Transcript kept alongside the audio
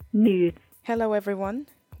Nudes. Hello, everyone.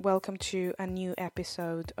 Welcome to a new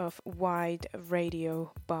episode of Wide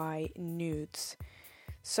Radio by Nudes.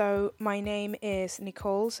 So, my name is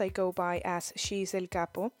Nicole. So I go by as She's El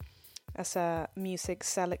Capo, as a music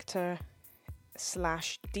selector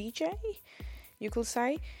slash DJ, you could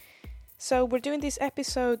say. So, we're doing this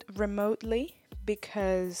episode remotely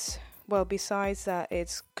because, well, besides that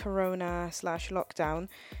it's Corona slash lockdown,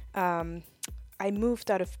 I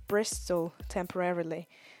moved out of Bristol temporarily.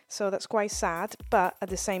 So that's quite sad, but at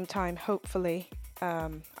the same time, hopefully,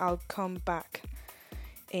 I'll come back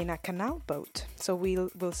in a canal boat. So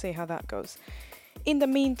we'll see how that goes. In the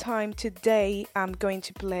meantime, today I'm going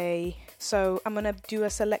to play. So I'm gonna do a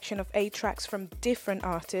selection of 8 tracks from different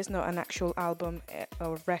artists, not an actual album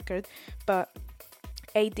or record, but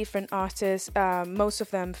 8 different artists, most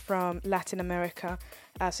of them from Latin America,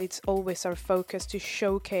 as it's always our focus to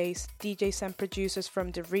showcase DJs and producers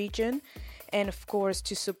from the region, and of course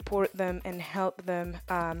to support them and help them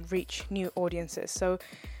reach new audiences. So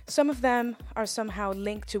some of them are somehow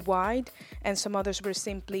linked to Wide, and some others were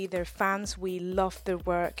simply their fans. We love their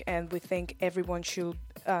work and we think everyone should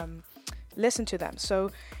listen to them.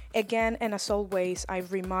 So again, and as always, I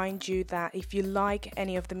remind you that if you like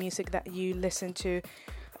any of the music that you listen to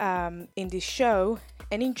in this show,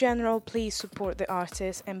 and in general, please support the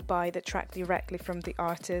artist and buy the track directly from the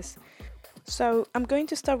artist. So I'm going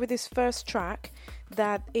to start with this first track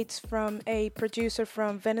that it's from a producer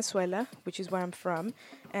from Venezuela, which is where I'm from,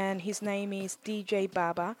 and his name is DJ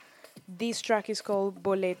Baba. This track is called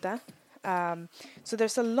Boleta. So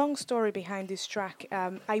there's a long story behind this track.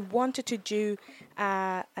 I wanted to do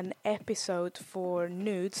an episode for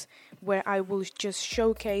Nudes where I will just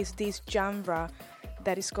showcase this genre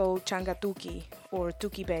that is called changatuki or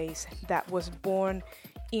tuki bass that was born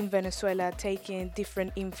in Venezuela, taking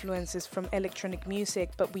different influences from electronic music,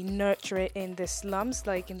 but we nurture it in the slums,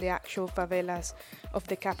 like in the actual favelas of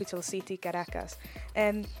the capital city, Caracas.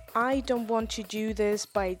 And I don't want to do this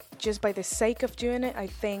just by the sake of doing it. I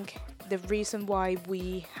think the reason why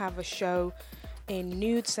we have a show in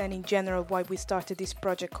Nudes and in general why we started this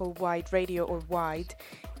project called Wide Radio or Wide,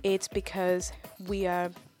 it's because we are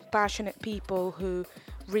passionate people who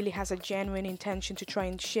really has a genuine intention to try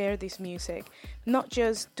and share this music, not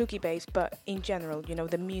just tuki bass, but in general,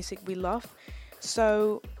 the music we love.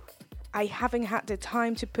 So I haven't had the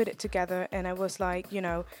time to put it together, and I was like,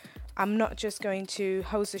 I'm not just going to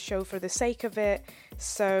host a show for the sake of it.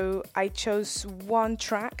 So I chose one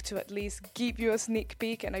track to at least give you a sneak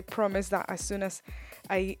peek, and I promise that as soon as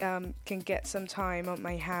I can get some time on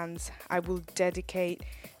my hands, I will dedicate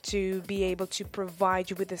to be able to provide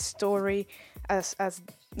you with a story as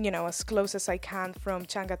close as I can from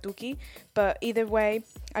Changatuki. But either way,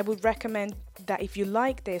 I would recommend that if you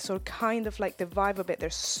like this or kind of like the vibe of it,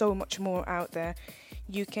 there's so much more out there.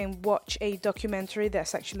 You can watch a documentary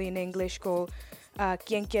that's actually in English called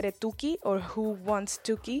 ¿Quién quiere Tuki? Or Who Wants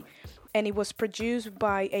Tuki? And it was produced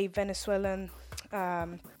by a Venezuelan, a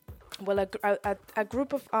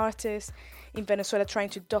group of artists in Venezuela trying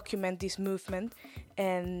to document this movement,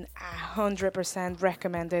 and 100%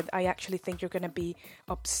 recommended. I actually think you're going to be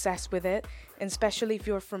obsessed with it, and especially if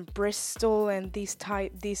you're from Bristol and this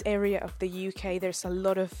area of the UK. There's a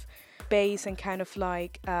lot of bass and kind of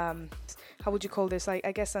like, how would you call this? Like,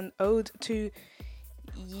 I guess an ode to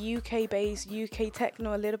UK bass, UK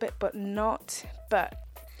techno a little bit, but not. But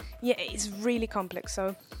yeah, it's really complex.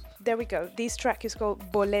 So there we go. This track is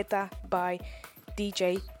called Boleta by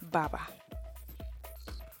DJ Baba.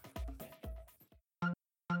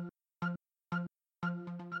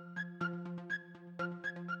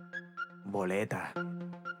 Boleta.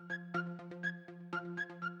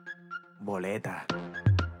 Boleta.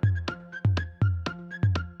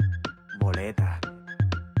 Boleta.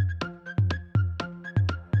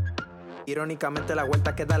 Irónicamente la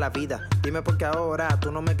vuelta que da la vida. Dime por qué ahora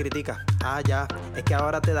tú no me criticas. Ah, ya, es que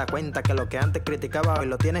ahora te das cuenta que lo que antes criticaba hoy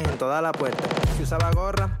lo tienes en toda la puerta. Si usaba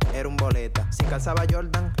gorra, era un boleta. Si calzaba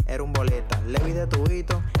Jordan, era un boleta. Levi de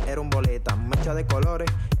tubito, era un boleta. Mecha de colores,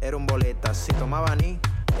 era un boleta. Si tomaba anís,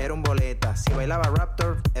 era un boleta. Si bailaba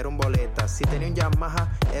Raptor, era un boleta. Si tenía un Yamaha,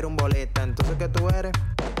 era un boleta. Entonces, ¿qué tú eres?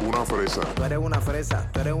 Una fresa. Tú eres una fresa,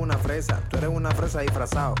 tú eres una fresa, tú eres una fresa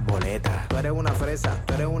disfrazado. Boleta. Tú eres una fresa,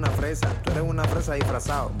 tú eres una fresa, tú eres una fresa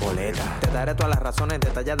disfrazado. Boleta. Te daré todas las razones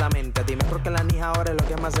detalladamente. Dime por qué la anís ahora es lo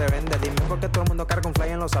que más se vende. Dime por qué todo el mundo carga un fly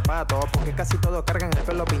en los zapatos. Porque casi todos cargan el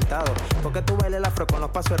pelo pintado. Porque tú bailes el afro con los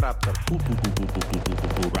pasos de Raptor.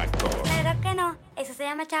 Claro que no, eso se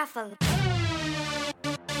llama shuffle.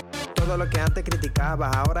 Todo lo que antes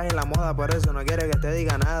criticabas ahora es la moda, por eso no quiere que te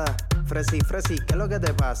diga nada. Fresi, ¿qué es lo que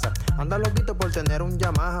te pasa? Anda loquito por tener un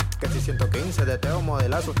Yamaha, que si 115 de Teo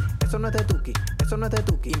modelazo. Eso no es de Tuki, eso no es de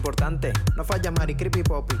Tuki. Importante, no falla Mari Creepy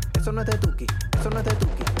Poppy. Eso no es de Tuki, eso no es de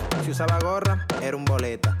Tuki. Si usaba gorra, era un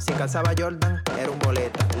boleta. Si calzaba Jordan, era un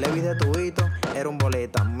boleta. Levis de tubito, era un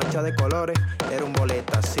boleta. Mecha de colores, era un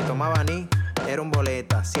boleta. Si tomaba anís, era un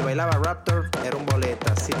boleta. Si bailaba Raptor, era un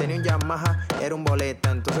boleta. Si tenía un Yamaha, era un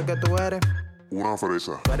boleta. Entonces, ¿qué tú eres? Una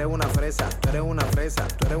fresa. Tú eres una fresa, tú eres una fresa,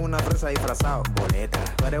 tú eres una fresa disfrazado, boleta.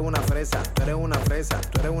 Tú eres una fresa, tú eres una fresa,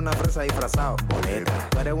 tú eres una fresa disfrazado, boleta.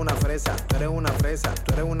 Tú eres una fresa, tú eres una fresa,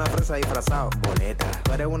 tú eres una fresa disfrazado, boleta.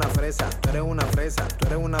 Tú eres una fresa, tú eres una fresa, tú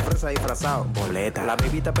eres una fresa disfrazado, boleta. La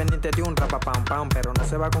bebita pendiente de un rapapam pam, pero no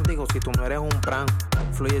se va contigo si tú no eres un pran.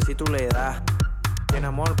 Fluye si tú le das, tiene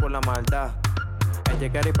amor por la maldad. Hay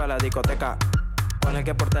que ir para la discoteca, con el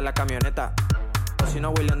que porte la camioneta, o si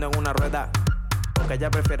no huirleando en una rueda. Porque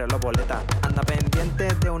ella prefiere los boletas. Anda pendiente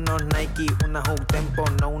de unos Nike, unas Up Tempo,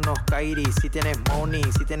 no unos Kairi. Si tienes money,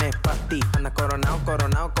 si tienes pasty, andas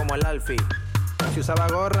coronado como el Alfie. Si usaba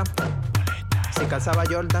gorra, si calzaba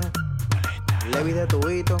Jordan, Levis de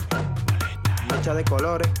tubito, mecha de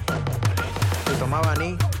colores. Si tomaba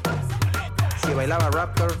anís, si bailaba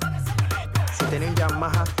Raptor, si tenía un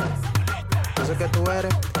Yamaha. Entonces, ¿qué tú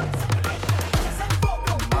eres?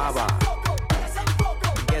 Baba,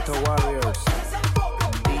 Ghetto Warriors,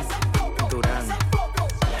 Durán.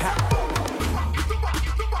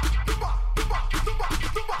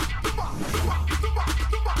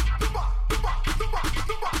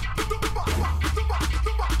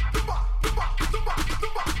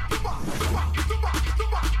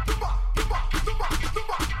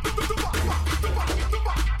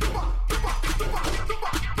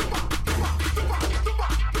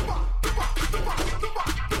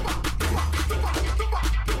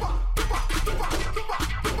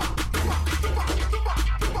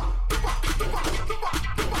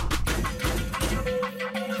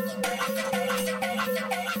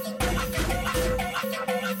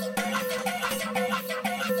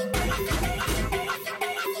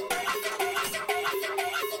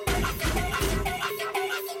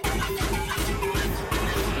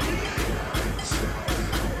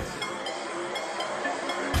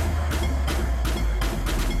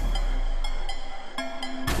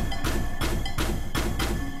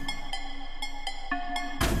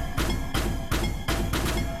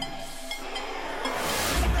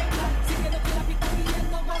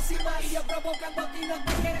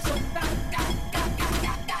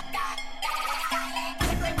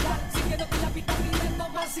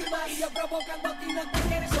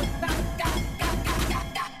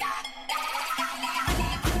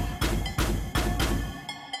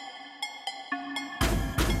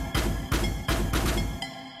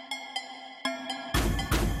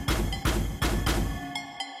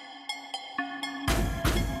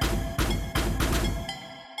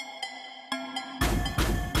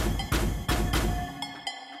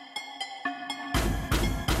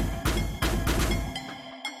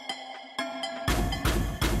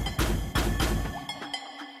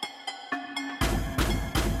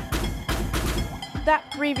 That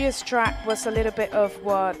previous track was a little bit of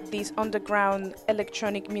what this underground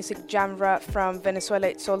electronic music genre from Venezuela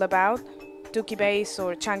is all about, Tuki Bass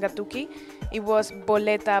or Changa Tuki. It was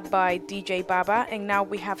Boleta by DJ Baba, and now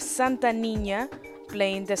we have Santa Nina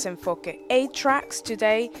playing Desenfoque. 8 tracks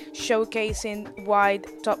today showcasing wide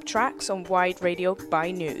top tracks on Wide Radio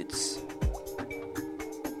by Nudes.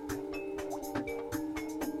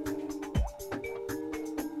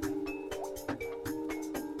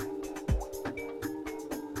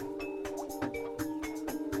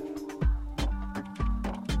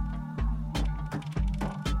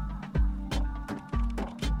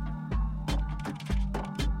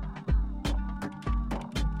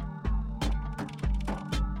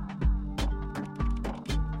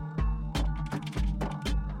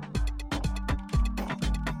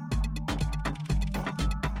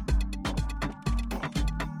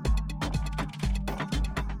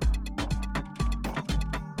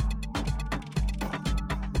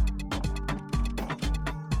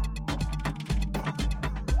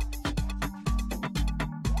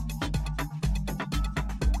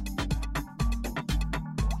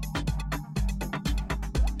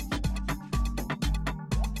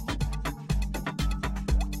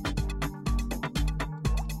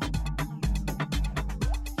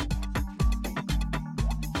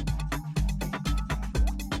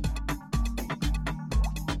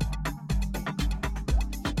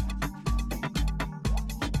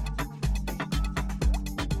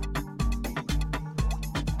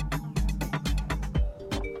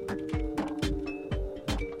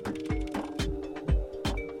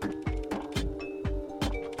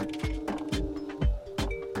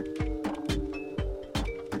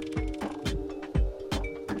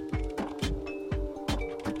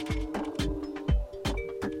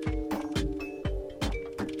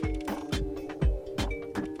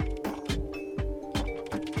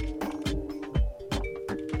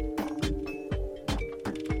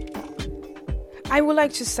 I would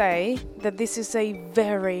like to say that this is a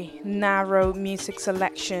very narrow music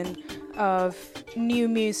selection of new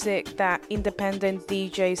music that independent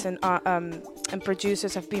DJs and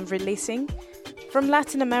producers have been releasing from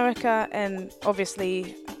Latin America and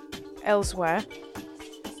obviously elsewhere.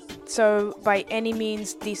 So by any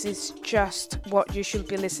means, this is just what you should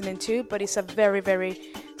be listening to, but it's a very, very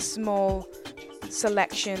small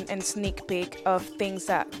selection and sneak peek of things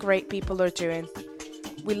that great people are doing.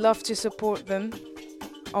 We love to support them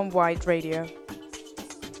on Wide Radio.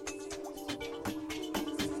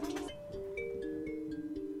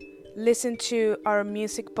 Listen to our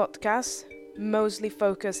music podcast, mostly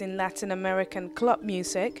focused in Latin American club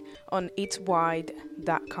music, on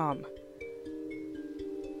itswide.com.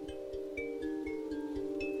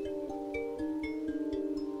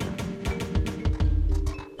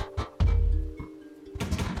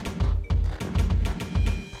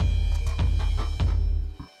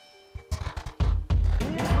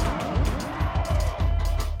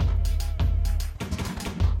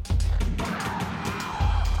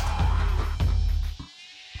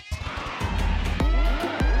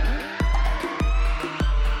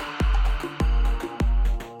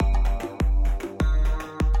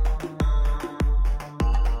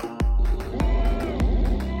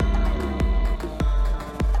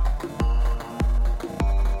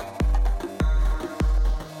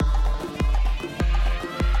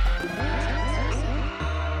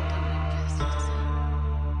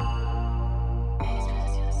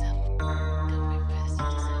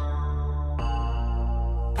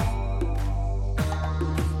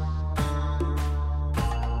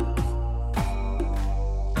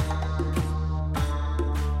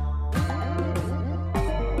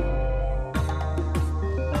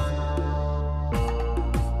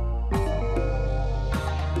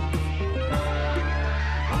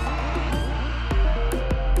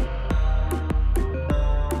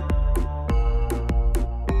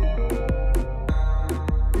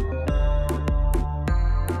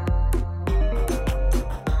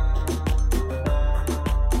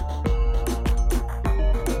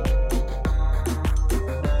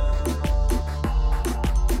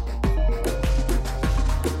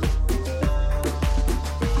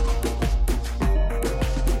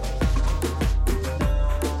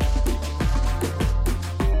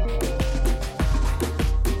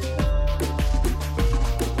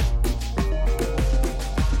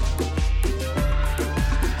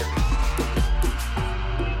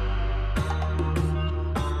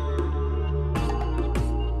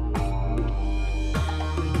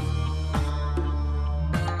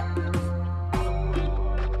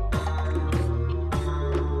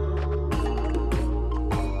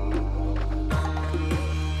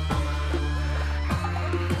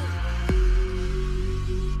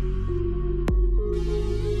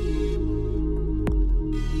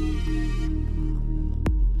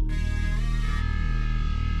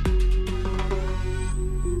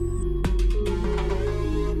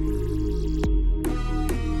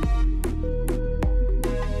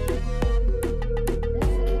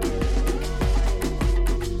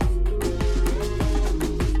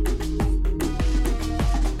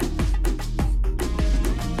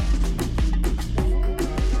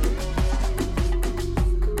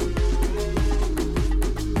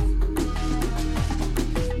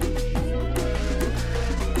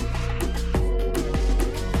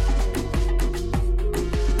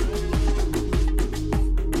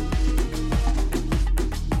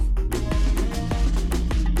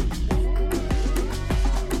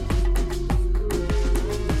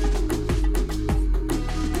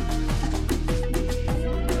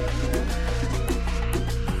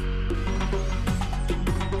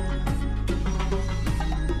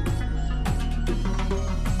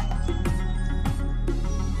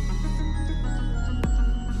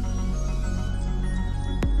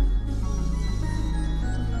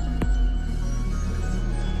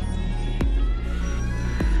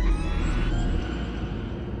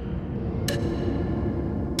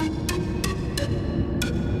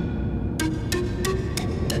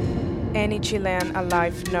 Any Chilean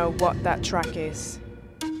alive know what that track is.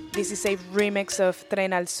 This is a remix of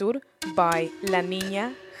Tren al Sur by La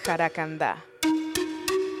Niña Jaracandá.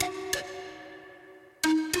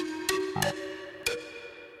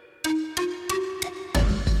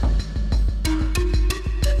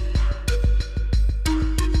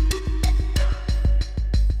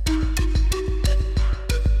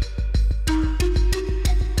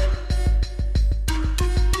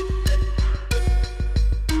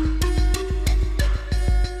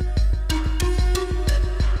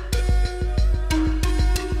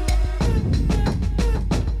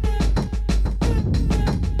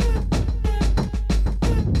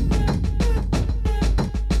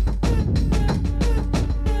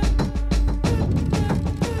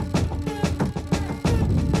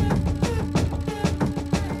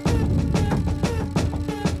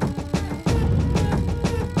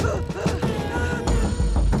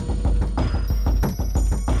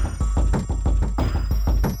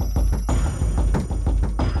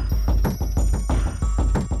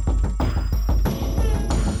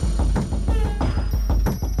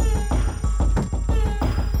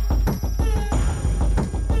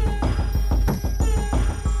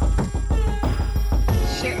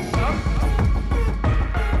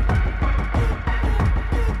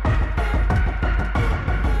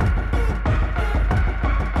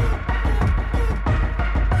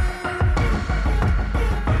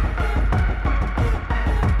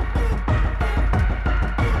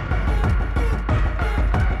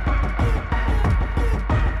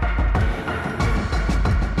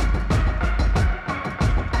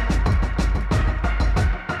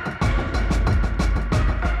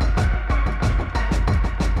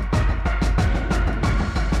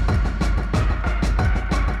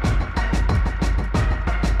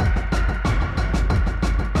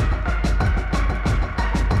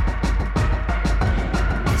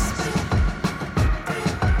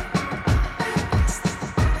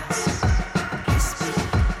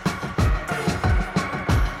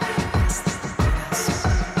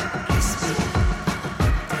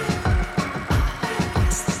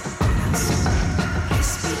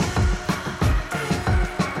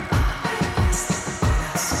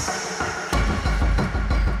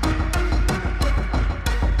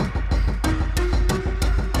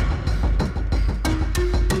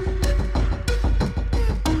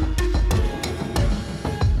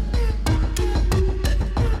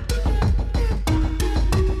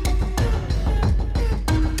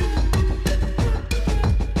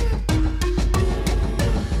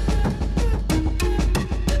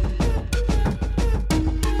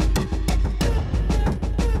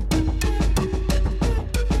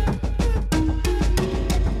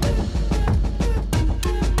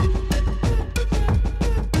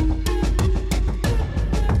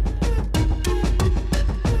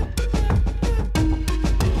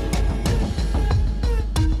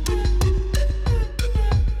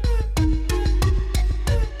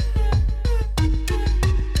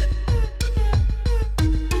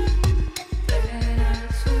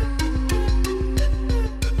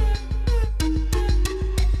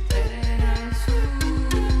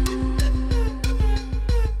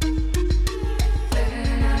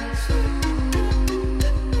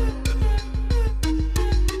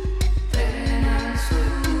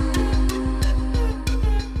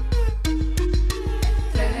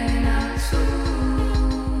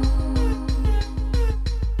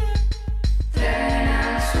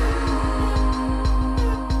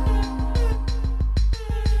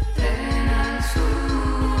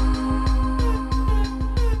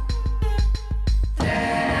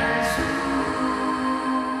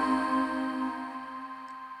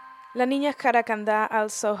 La Niña Caracanda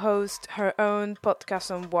also hosts her own podcast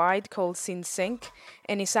on Wide called Sin Sync,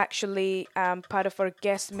 and is actually part of our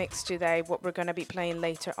guest mix today, what we're going to be playing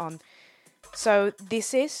later on. So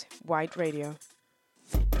this is Wide Radio.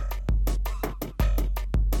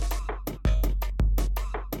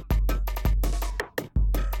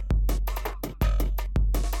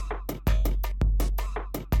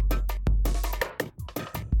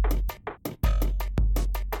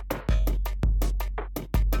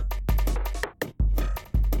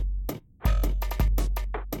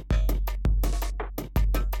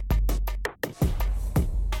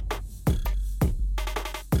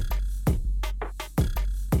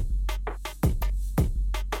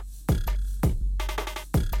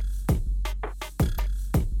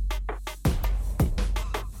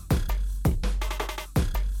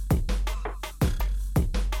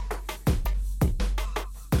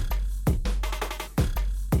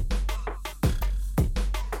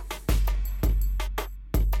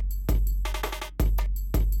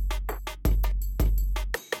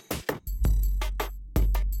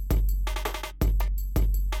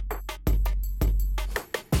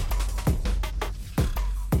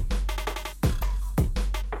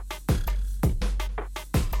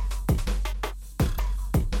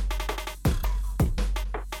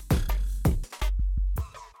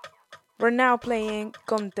 We're now playing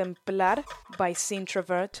Contemplar by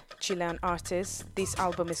Sintrovert, Chilean artist. This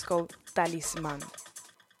album is called Talisman.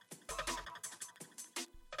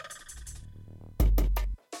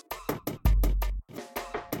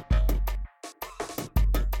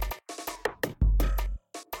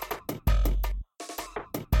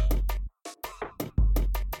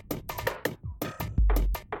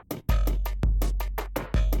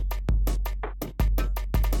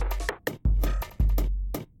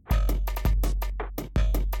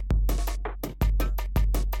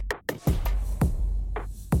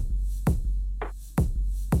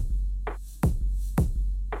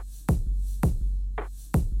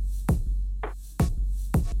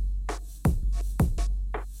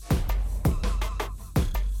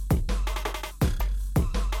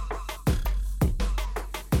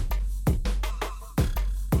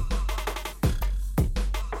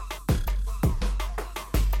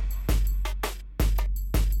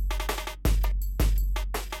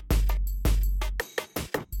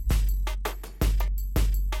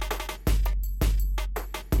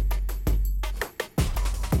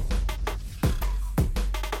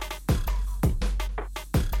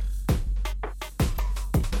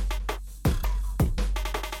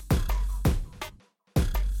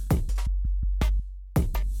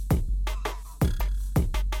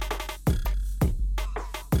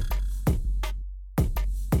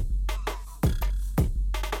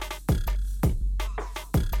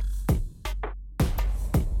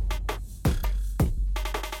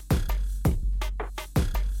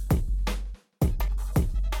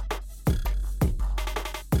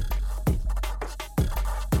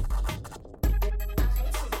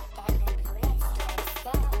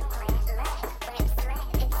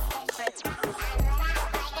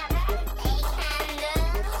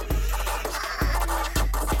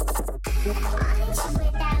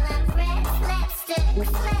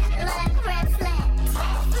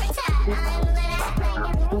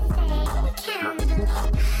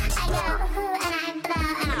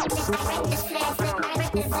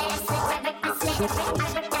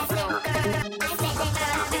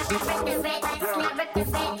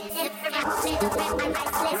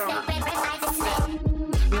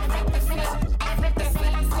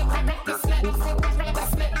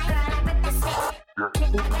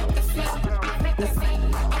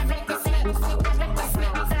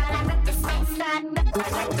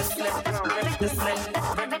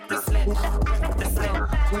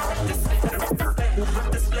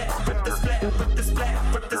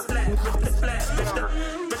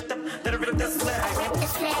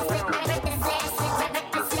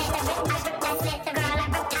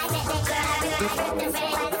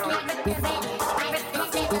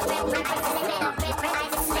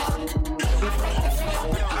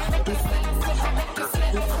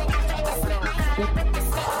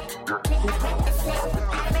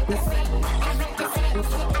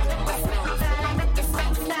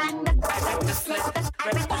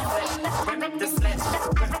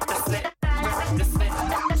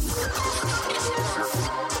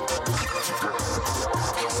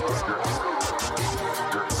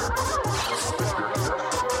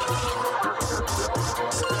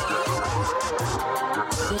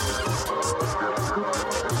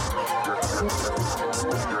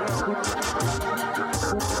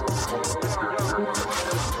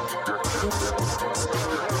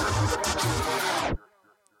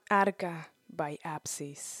 Arca by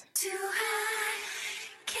Apsis. Too high,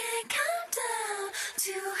 can't come down.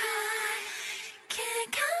 Too high,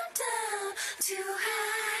 can't come down. Too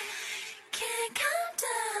high, can't come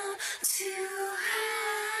down. Too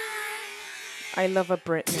high. I love a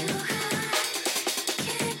Britney.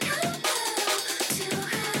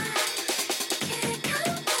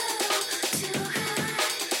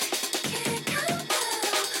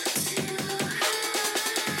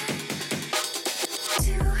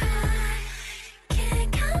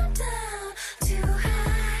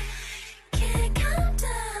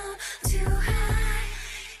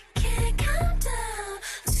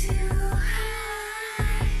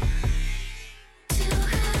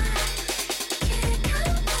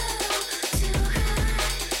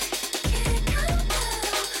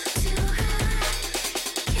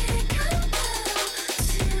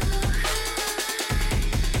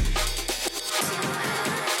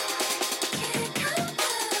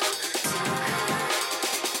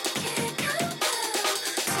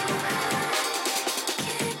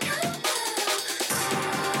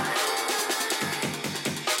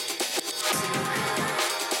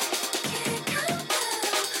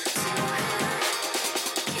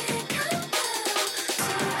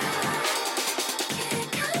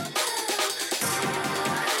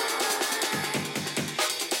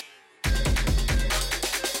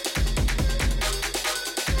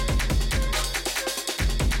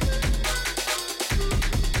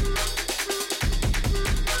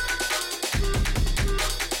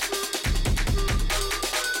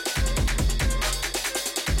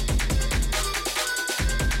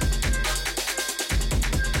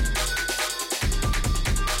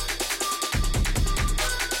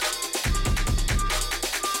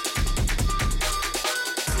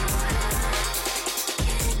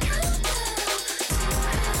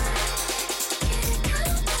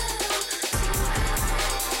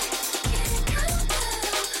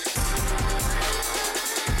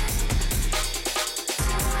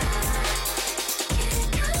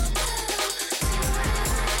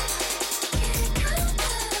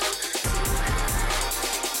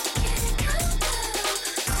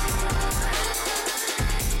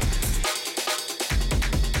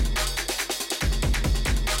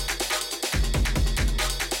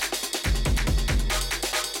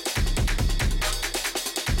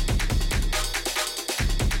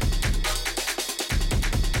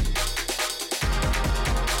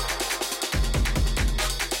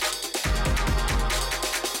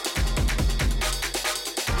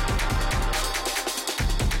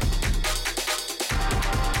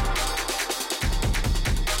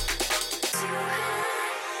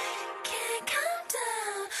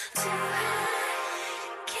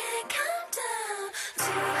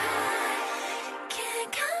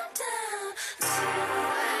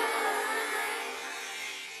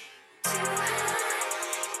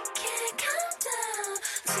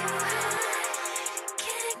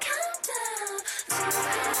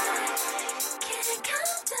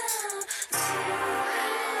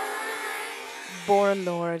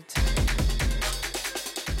 Warlord.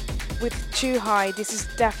 With Too High, this is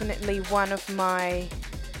definitely one of my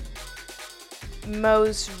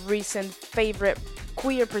most recent favorite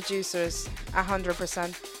queer producers,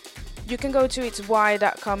 100%. You can go to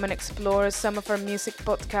itswhy.com and explore some of our music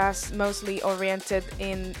podcasts, mostly oriented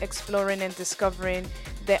in exploring and discovering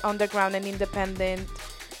the underground and independent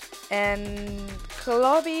and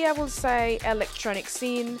clubby, I will say, electronic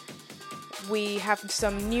scene. We have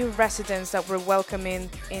some new residents that we're welcoming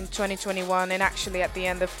in 2021 and actually at the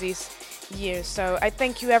end of this year. So I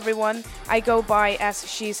thank you, everyone. I go by as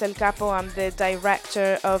She's El Capo. I'm the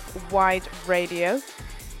director of Wide Radio.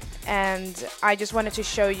 And I just wanted to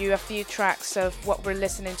show you a few tracks of what we're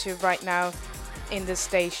listening to right now in the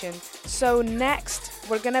station. So next,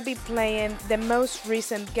 we're gonna be playing the most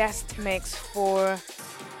recent guest mix for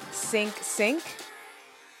Sync Sync.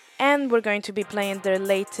 And we're going to be playing their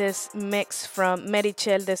latest mix from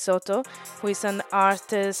Meritxell de Soto, who is an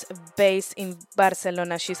artist based in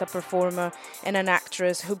Barcelona. She's a performer and an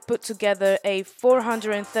actress who put together a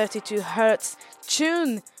 432 Hz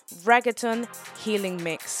tune reggaeton healing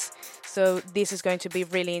mix. So this is going to be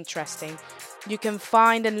really interesting. You can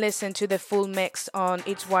find and listen to the full mix on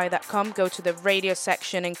itswhy.com. Go to the radio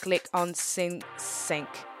section and click on Sync Sync.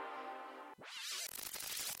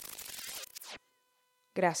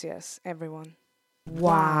 Gracias, everyone.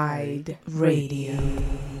 Wide Radio.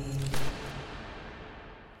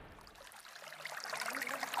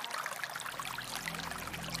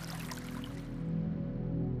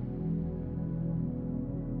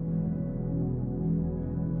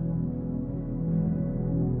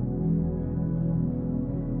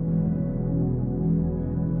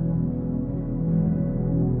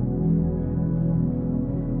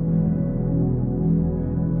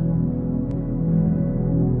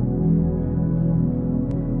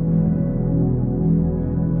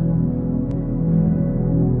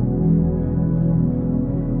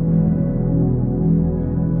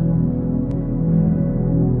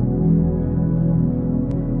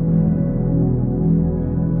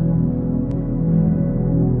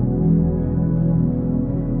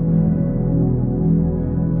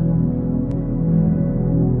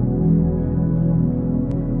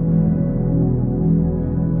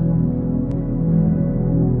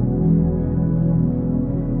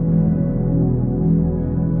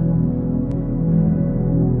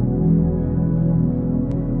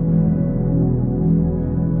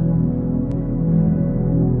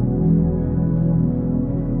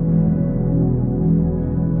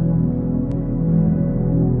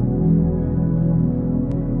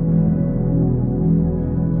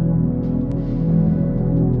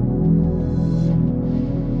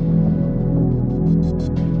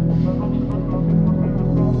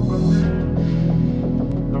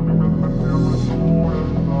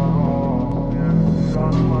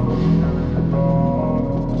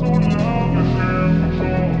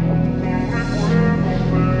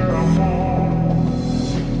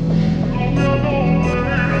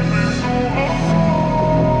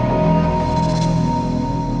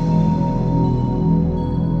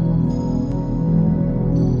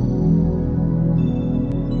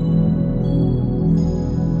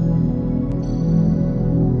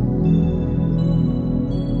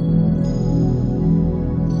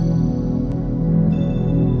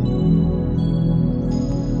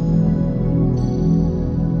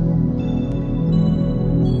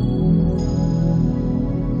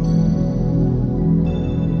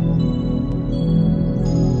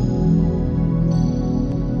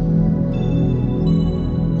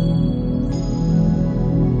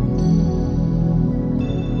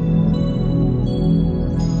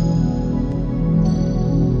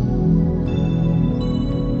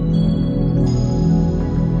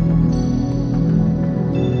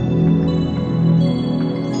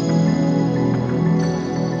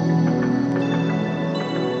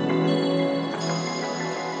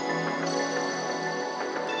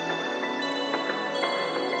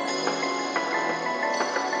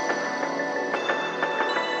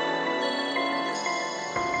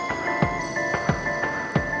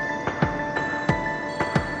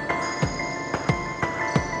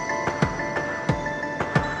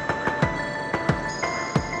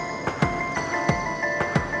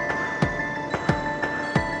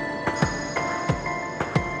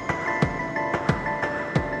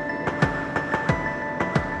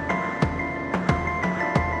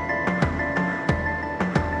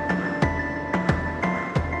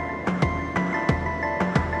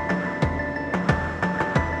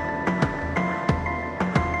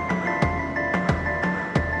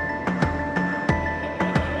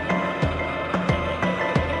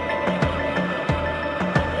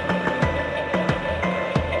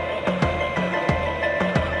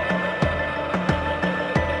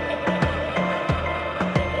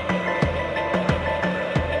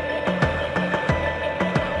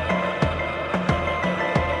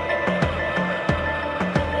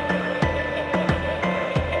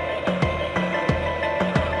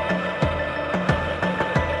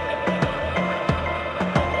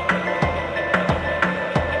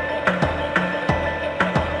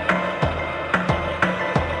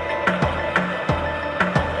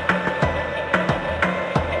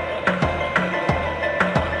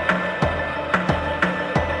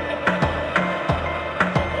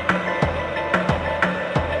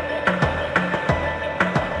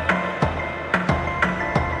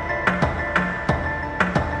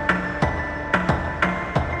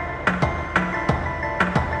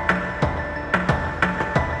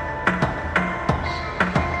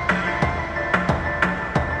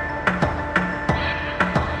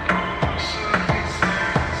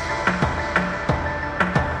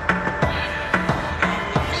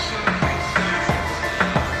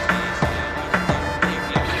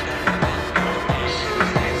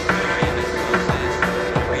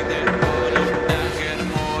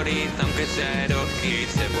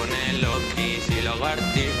 pone loquis y luego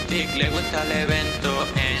artistic. Le gusta el evento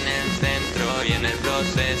en el centro y en el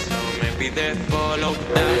proceso me pide follow.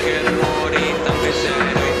 Dagger Mori, también se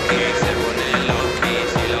se pone loquis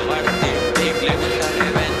y luego artistic. Le gusta el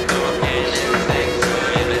evento en el centro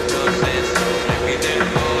y en el proceso me pide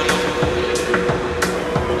follow.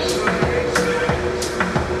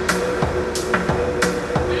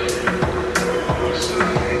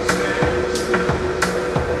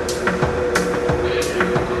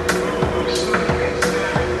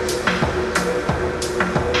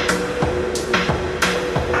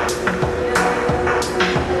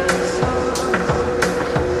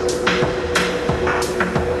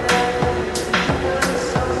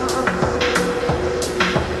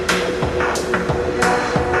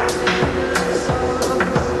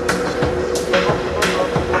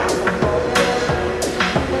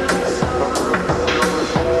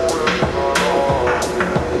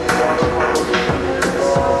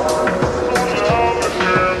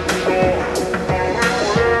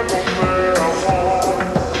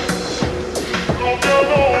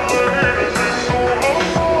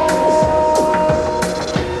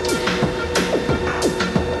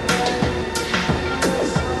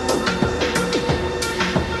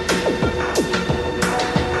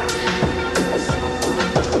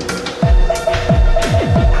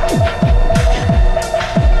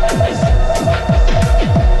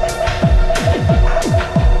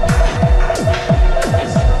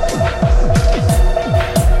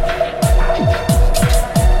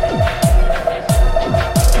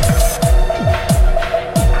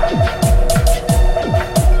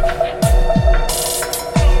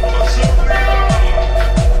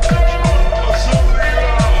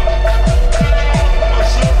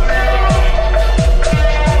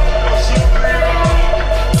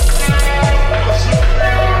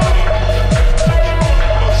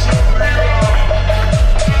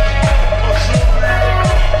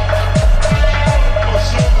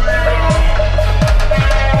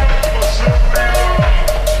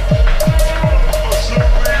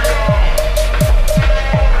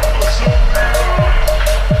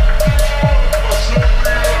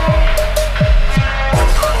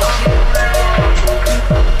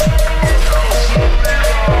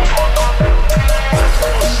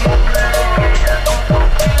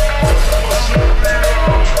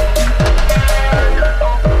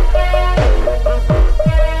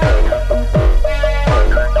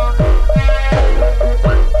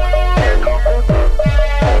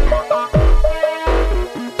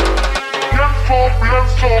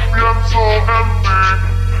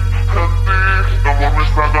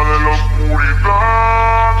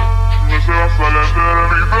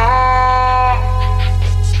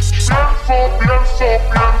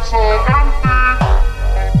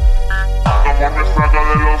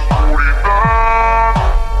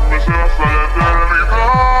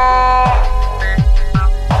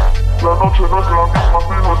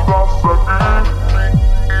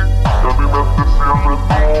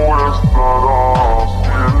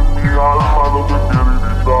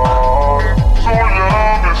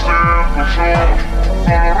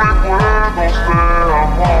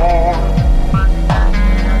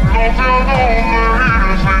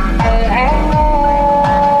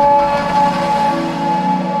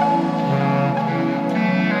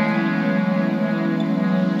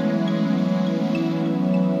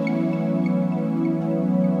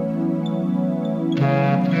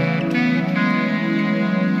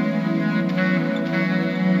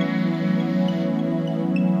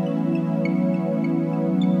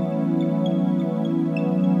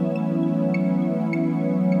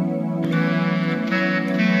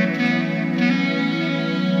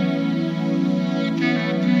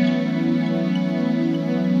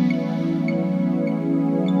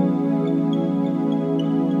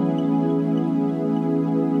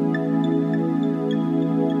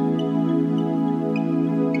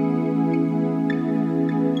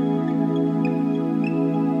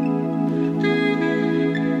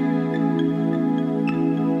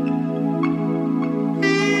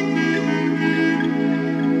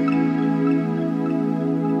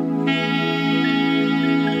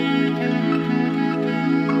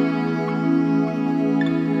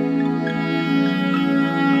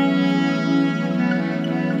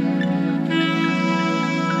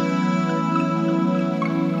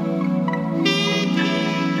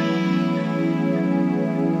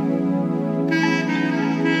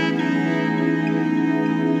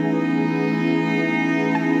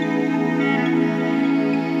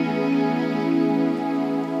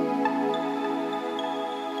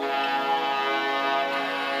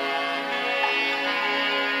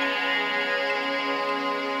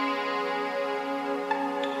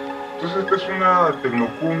 Entonces esta es una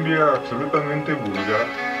tecnocumbia absolutamente vulgar,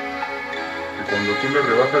 que cuando tú le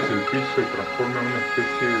rebajas el pitch se transforma en una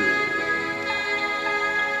especie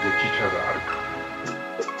de chicha dark.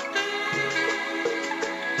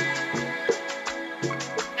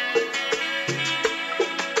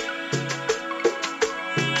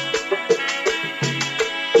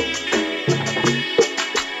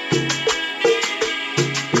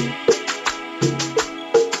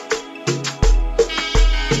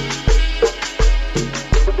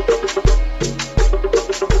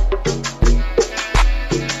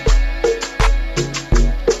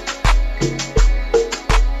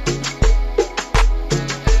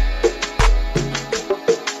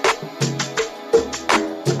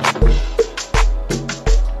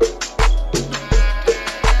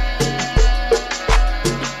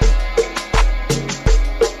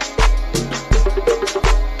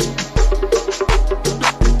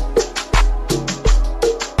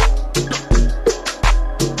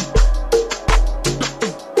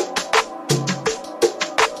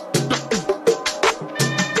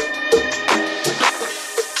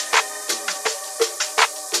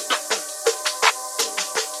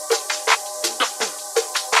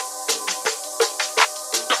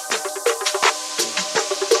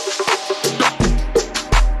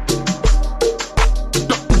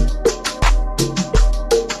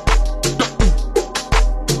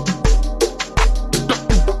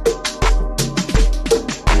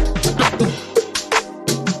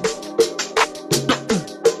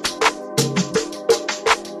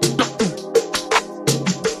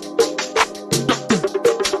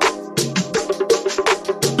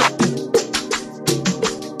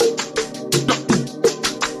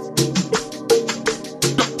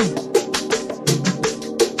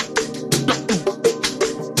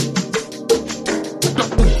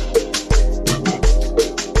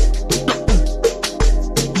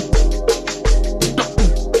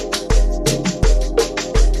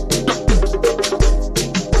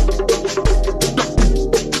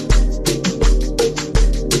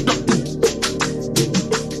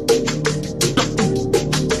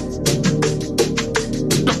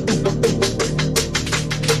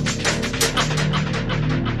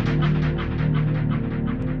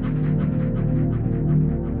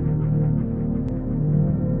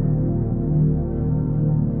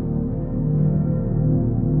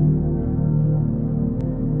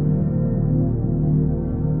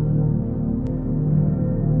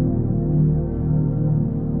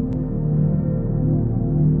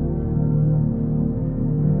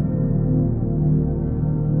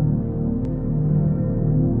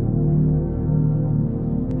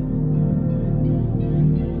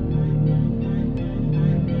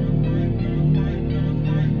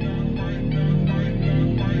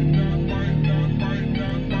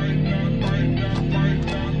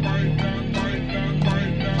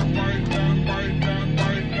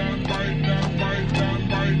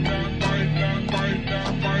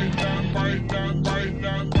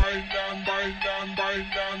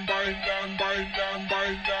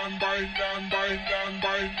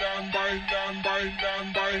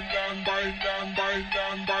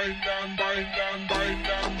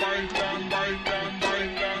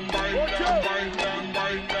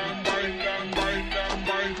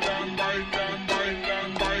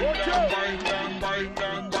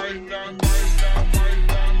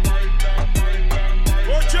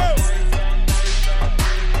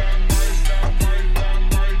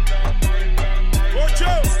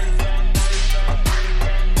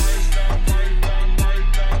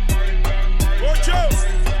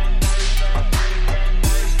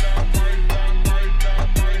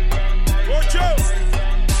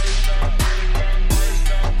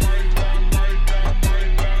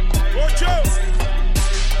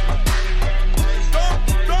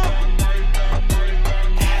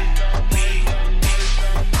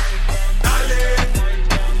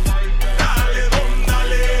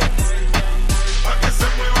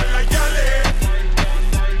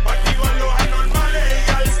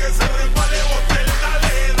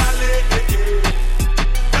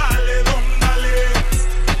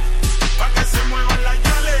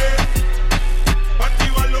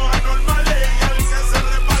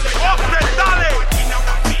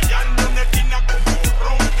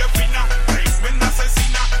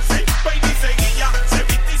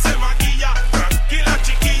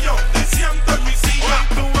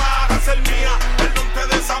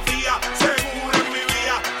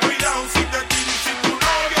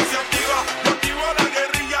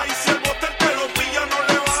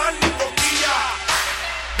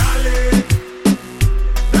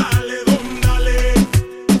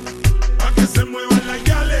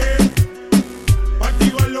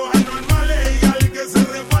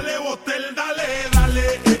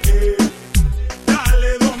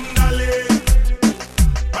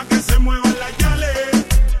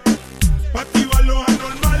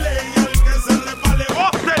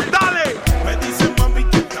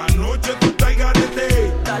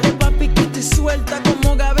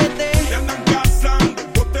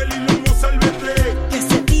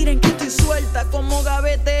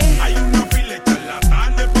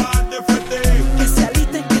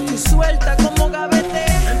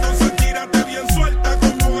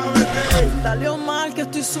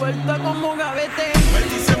 suelta como gavete. Me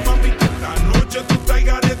dicen mami que esta noche tú estás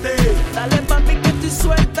garete. Dale papi que estoy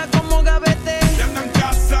suelta como gavete. Te andan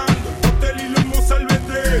cazando, el hotel y los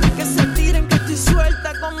mozalbete. Que se tiren que estoy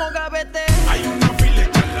suelta como gavete. Hay una fila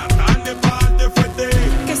de charlatanes pa' darte fuerte.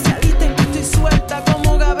 Que se alisten que estoy suelta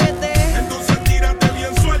como gavete. Entonces tírate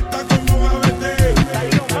bien suelta como gavete.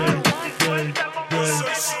 Dale mano, suelta como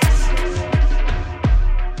gavete.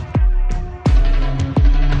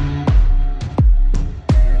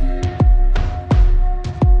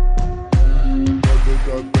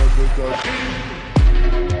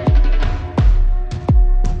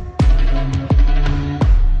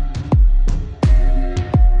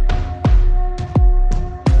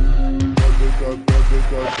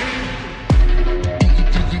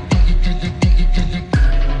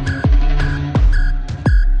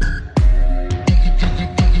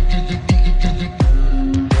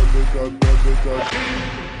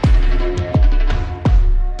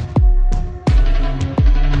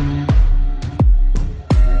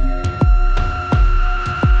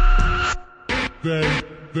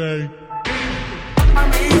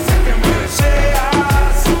 Mami, sé que me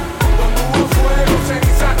deseas. Donde hubo fuego,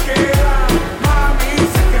 cenizas quedan. Mami,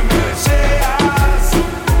 sé que me deseas.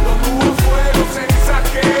 Donde hubo fuego, cenizas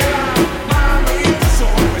quedan. Mami, tus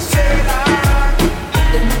ojos me cegan.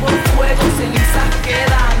 Donde hubo fuego, cenizas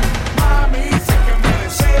quedan. Mami, sé que me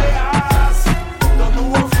deseas. Donde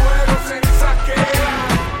hubo fuego, cenizas quedan.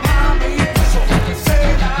 Mami, tus ojos me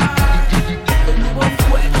cegan. Donde hubo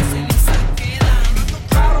fuego, cenizas quedan.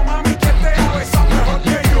 Claro, mami, que te besas mejor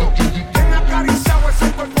que yo. Ven a acariciar.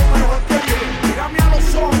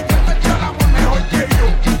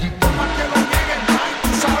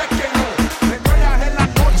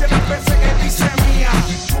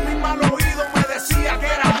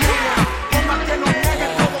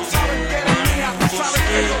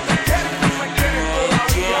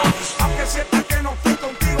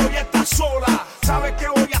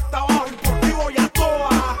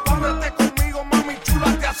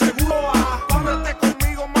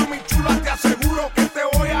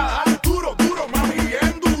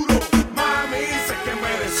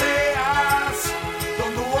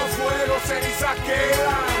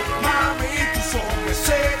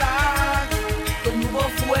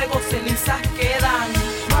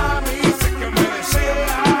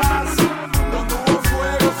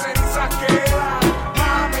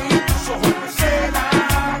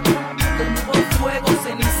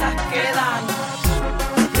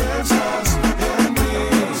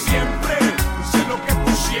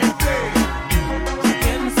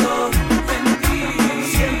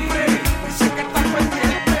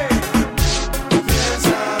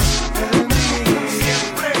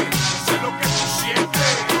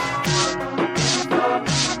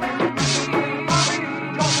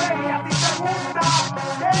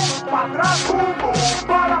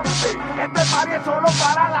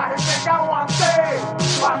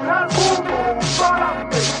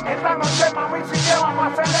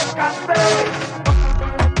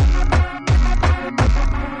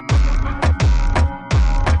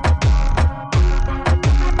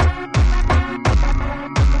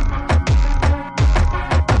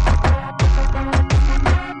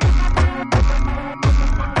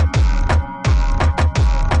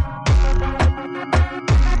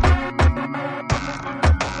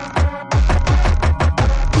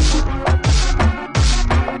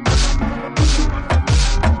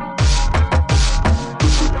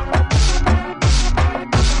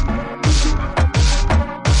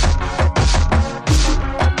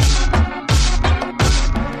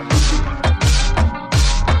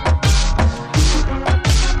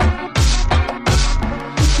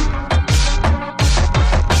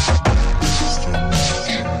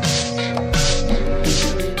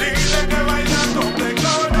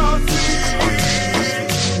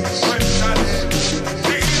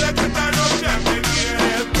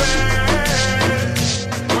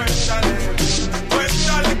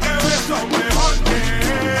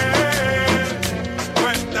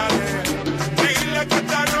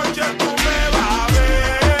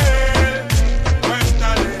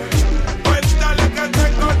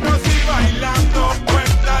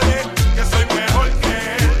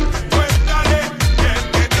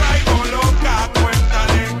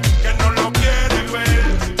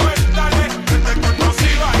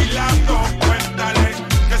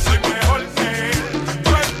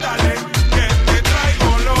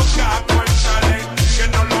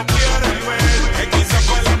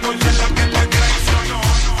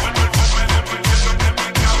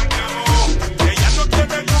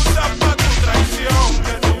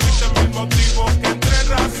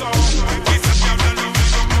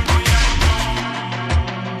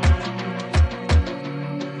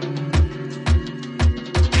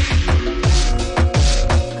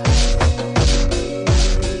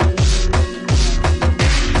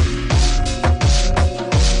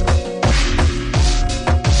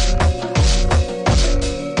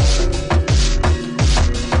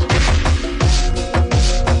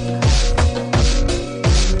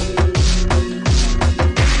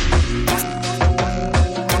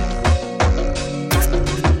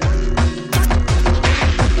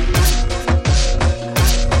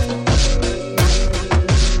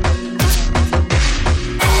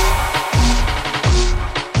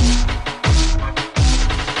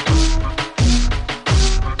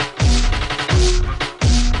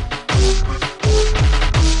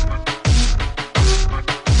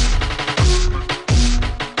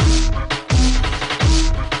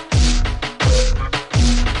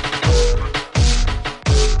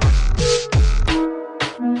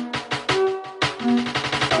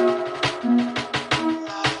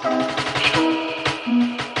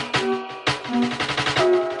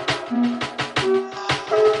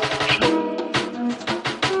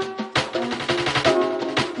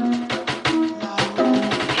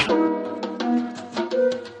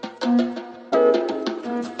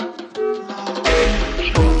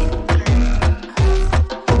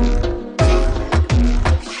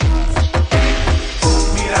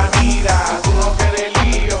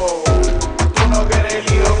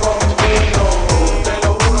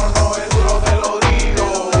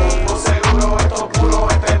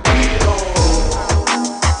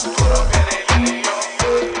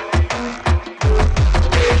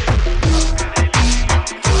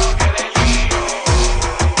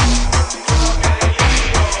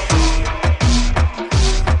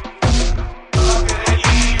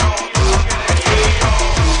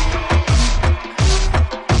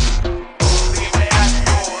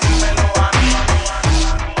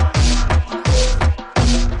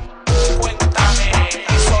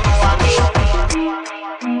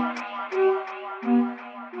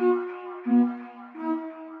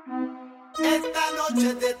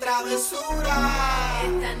 noche de travesura.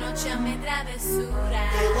 Esta noche me travesura.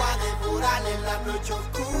 Te voy a devorar en la noche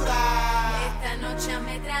oscura. Esta noche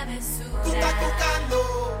me travesura. Tú estás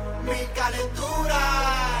tocando mi calentura.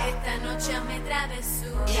 Esta noche me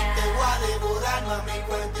travesura. Y te voy a devorar, mami,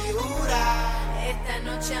 cuentijura. Esta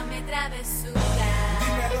noche me travesura.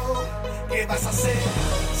 Dímelo, ¿qué vas a hacer?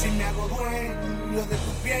 Si me hago dueño de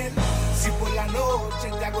tu piel, si por la noche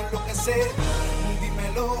te hago enloquecer.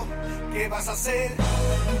 Dímelo, ¿qué vas a hacer?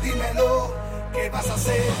 Dímelo, ¿qué vas a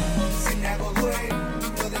hacer? Si me hago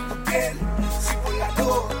dueño de tu piel, si por la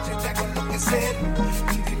noche te hago enloquecer.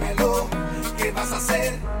 Dímelo, ¿qué vas a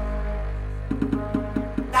hacer?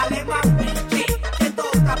 Dale más pinche, que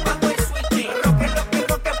toca pago el switch. Roque,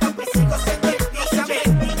 papi, sigo siendo el DJ.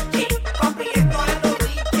 Papi, esto es lo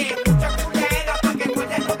diche. Mucha culera pa' que tú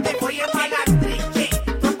no te voy a malandriche.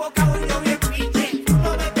 Tu boca yo bien piche.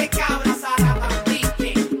 No me te cabras a la mambiche.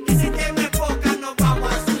 Y si te me enfocas nos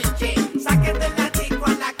vamos a switch. Sáquete la disco a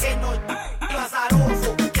la que no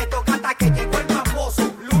azaroso. Que toca hasta que llegó el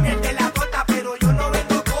famoso. Lunes de la torta, pero yo no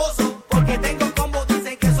vengo gozo. Porque tengo como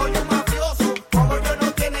dicen que soy un mafioso. Como yo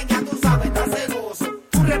no tienen, ya tú sabes, está celoso.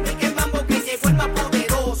 Tú replique el mambo que llegó el más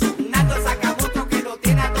poderoso. Nando el sacamoto que lo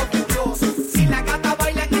tiene a todo furioso. Si la gata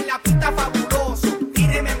bailan en la pista fabuloso.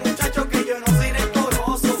 Tíreme muchacho que yo no soy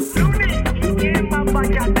rectoroso. Lunes, ¿quién más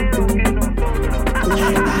bachatero que nosotros?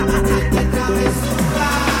 ¡Qué travesura!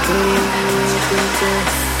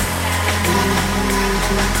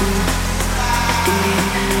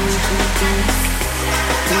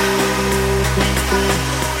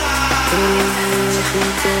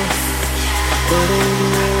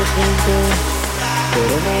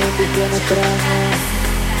 Pero una bendición extraña,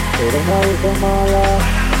 pero una virgen mala,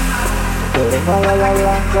 pero mala la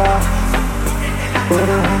blanca,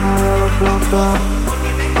 pero una de los santos,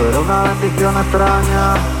 pero una bendición extraña,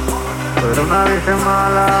 pero una virgen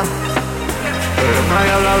mala, pero una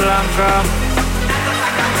diabla blanca,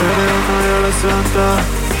 pero una diabla santa,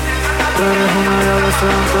 pero una diabla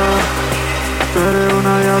santa, pero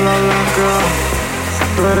una diabla blanca,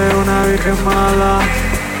 pero una virgen mala.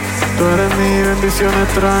 Tú eres mi bendición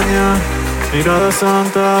extraña, mirada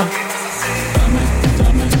santa.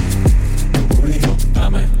 Dame, aburrido,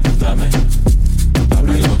 dame, aburrido,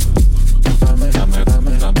 dame,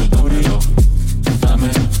 aburrido,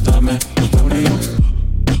 dame, aburrido,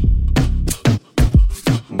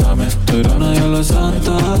 dame. Tú eres una diabla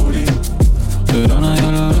santa, tú eres una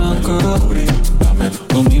diabla blanca,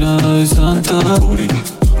 con mirada de santa,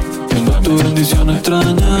 tengo tu bendición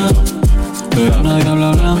extraña. Pero una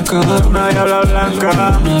diabla blanca, una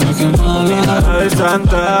virgen mala, de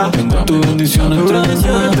santa. Tengo tu bendición extraña,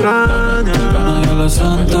 una diabla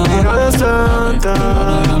santa, una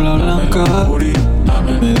diabla blanca.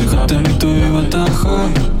 Me dejaste en mi tuyo y bataja,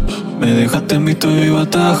 me dejaste en mi tuyo y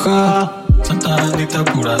bataja. Santa bendita,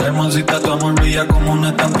 pura hermosita, tu amor brilla como una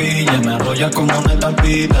estampilla. Me arrolla como una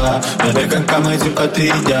estampita, me deja en cama y sin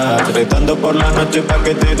pastillas, gritando por la noche pa'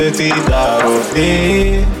 que te decida. Por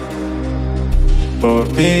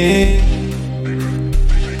ti,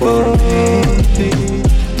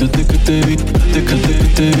 desde que te vi,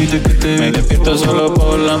 me despierto solo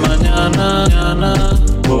por la mañana,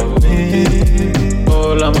 por mí,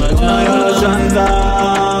 por la mañana. Diabla santa,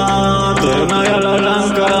 tú eres una diabla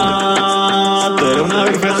blanca, tú eres una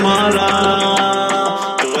virgen mala,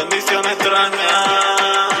 tu bendición extraña.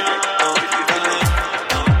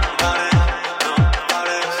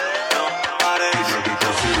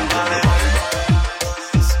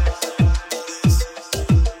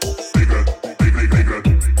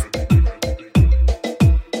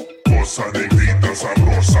 Negrita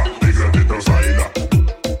sabrosa, negrita baila.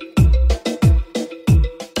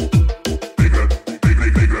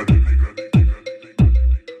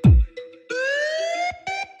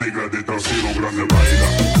 Negrita cero grande baila.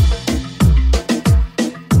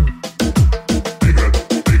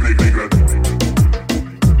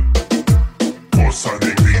 Cosa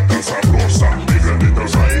negrita sabrosa, negrita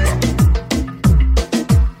baila.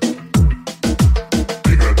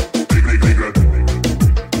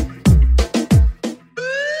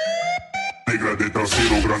 Negrita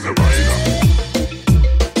cero grande baila.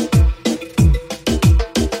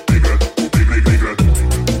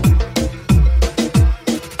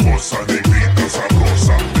 Cosa negrita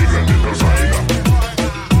sabrosa, negrita baila.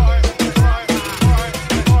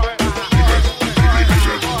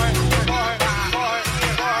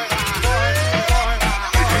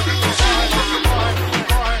 Negrita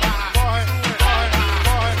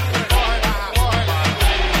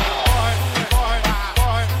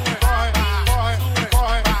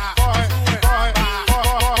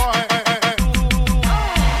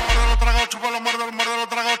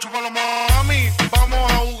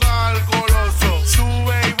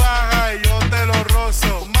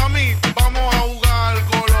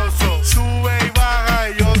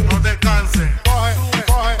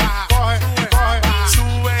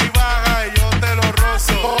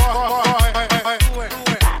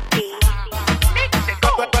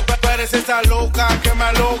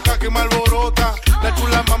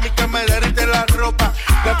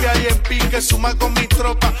estoy en pique, suma con mi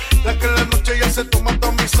tropa. La que en la noche ya se toma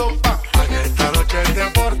toda mi sopa. Ay, esta noche te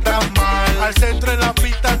portas mal. Al centro en la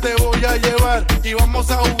pista te voy a llevar y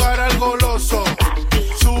vamos a jugar al goloso.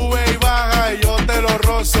 Sube y baja y yo te lo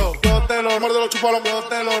rozo. Yo te lo muerdo, lo chupo, yo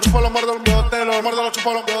te lo chupo, lo muerdo, yo te lo muerdo, lo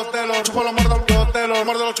chupo, yo te lo chupo, lo muerdo, yo te lo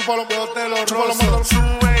muerdo, lo chupo, yo te lo rozo.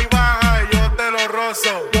 Sube y baja y yo te lo rozo.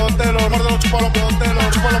 Yo te lo muerdo, lo chupo, yo te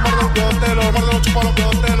lo chupo, lo muerdo, yo te lo muerdo, lo chupo, yo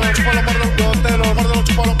te lo chupo, lo muerdo, yo te lo muerdo, lo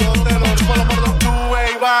chupo, yo te lo chupo, lo muerdo. Sube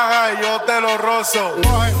y baja y yo te lo rozo.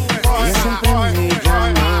 Ella siempre me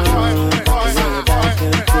llama, que yo le baje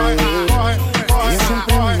el pie. Ella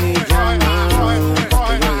siempre me llama,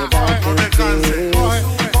 que yo le baje el pie.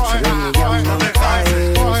 Solo me llama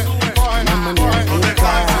una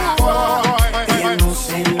maniática. Ella no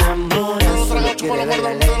se enamora, solo quiere ver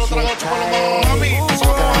la leche caer.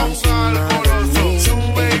 Sota encima de mí.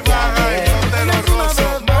 Sube y baja y yo te lo rozo.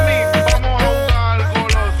 Mami, vamos a jugar al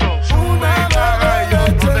goloso. Sube y baja y yo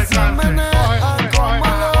no te canses.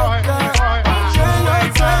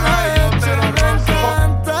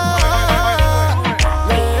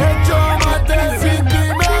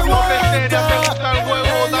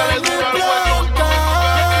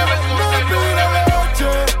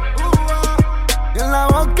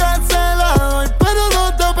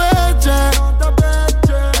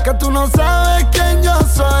 No sabes quién yo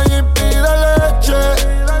soy y pide leche.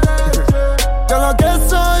 Yo lo que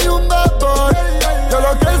soy un bad boy. Yo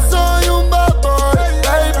lo que soy un bad boy,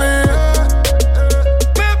 baby.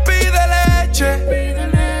 Me pide leche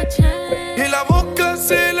y la boca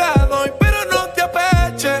se la doy, pero no te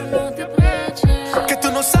apeches. Que tú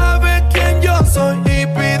no sabes quién yo soy y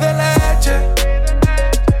pide leche.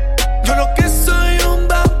 Yo lo que soy un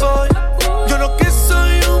bad boy. Yo lo que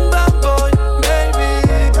soy un bad boy, baby.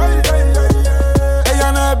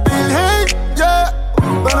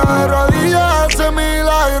 Pero de rodillas hace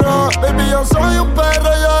milagro. Baby, yo soy un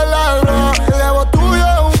perro, yo ladro. El levo tuyo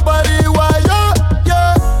es un pariguayo.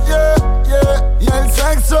 Y el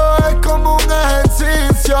sexo es como un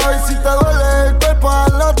ejercicio. Y si te duele el cuerpo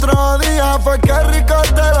al otro día, fue que rico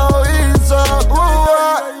te lo hizo.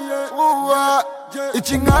 Y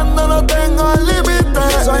chingando no tengo límite.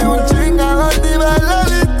 Soy un chingador nivel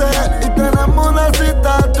elite. Y tenemos una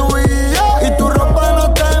cita tú y yo. Y tu ropa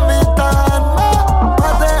no te invita.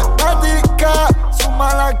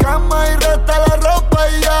 Suma la cama y resta la ropa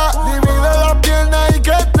y ya. Divide la pierna y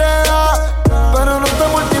que te da, pero no te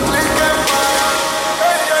multipliques más.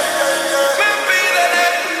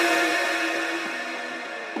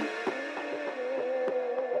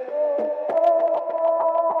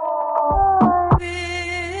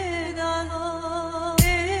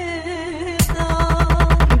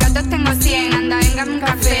 Gatos tengo 100, anda, véngame un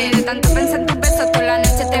café. De tanto pensar en tus besos, toda la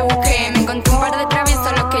noche te busqué. Me encontré un par de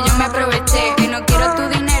traviesos, los que yo me aproveché. Que no quiero tu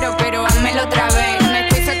dinero, pero házmelo otra vez. Me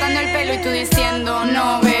estoy soltando el pelo y tú diciendo,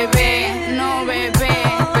 no bebé, no bebé.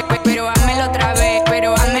 Pero házmelo otra vez,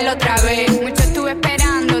 pero házmelo otra vez. Mucho estuve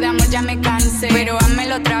esperando, de amor ya me cansé. Pero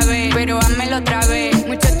házmelo otra vez, pero házmelo otra vez.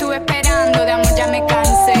 Mucho estuve esperando, de amor ya me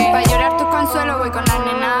cansé. Pa' llorar tus consuelos voy con la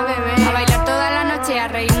nena bebé. A bailar toda la noche y a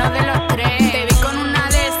reírnos de los tres. Te vi con una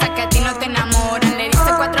de esas que a ti no te enamoran. Le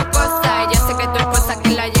dice 4 cosas, ella sé que tu esposa que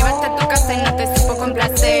la lleva hasta tu casa y no te supo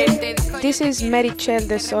complacer. This is Merichel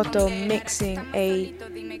de Soto mixing a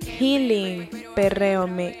healing perreo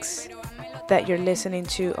mix that you're listening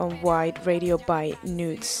to on Wide Radio by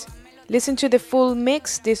Nudes. Listen to the full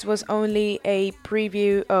mix. This was only a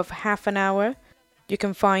preview of half an hour. You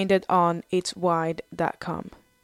can find it on itswide.com.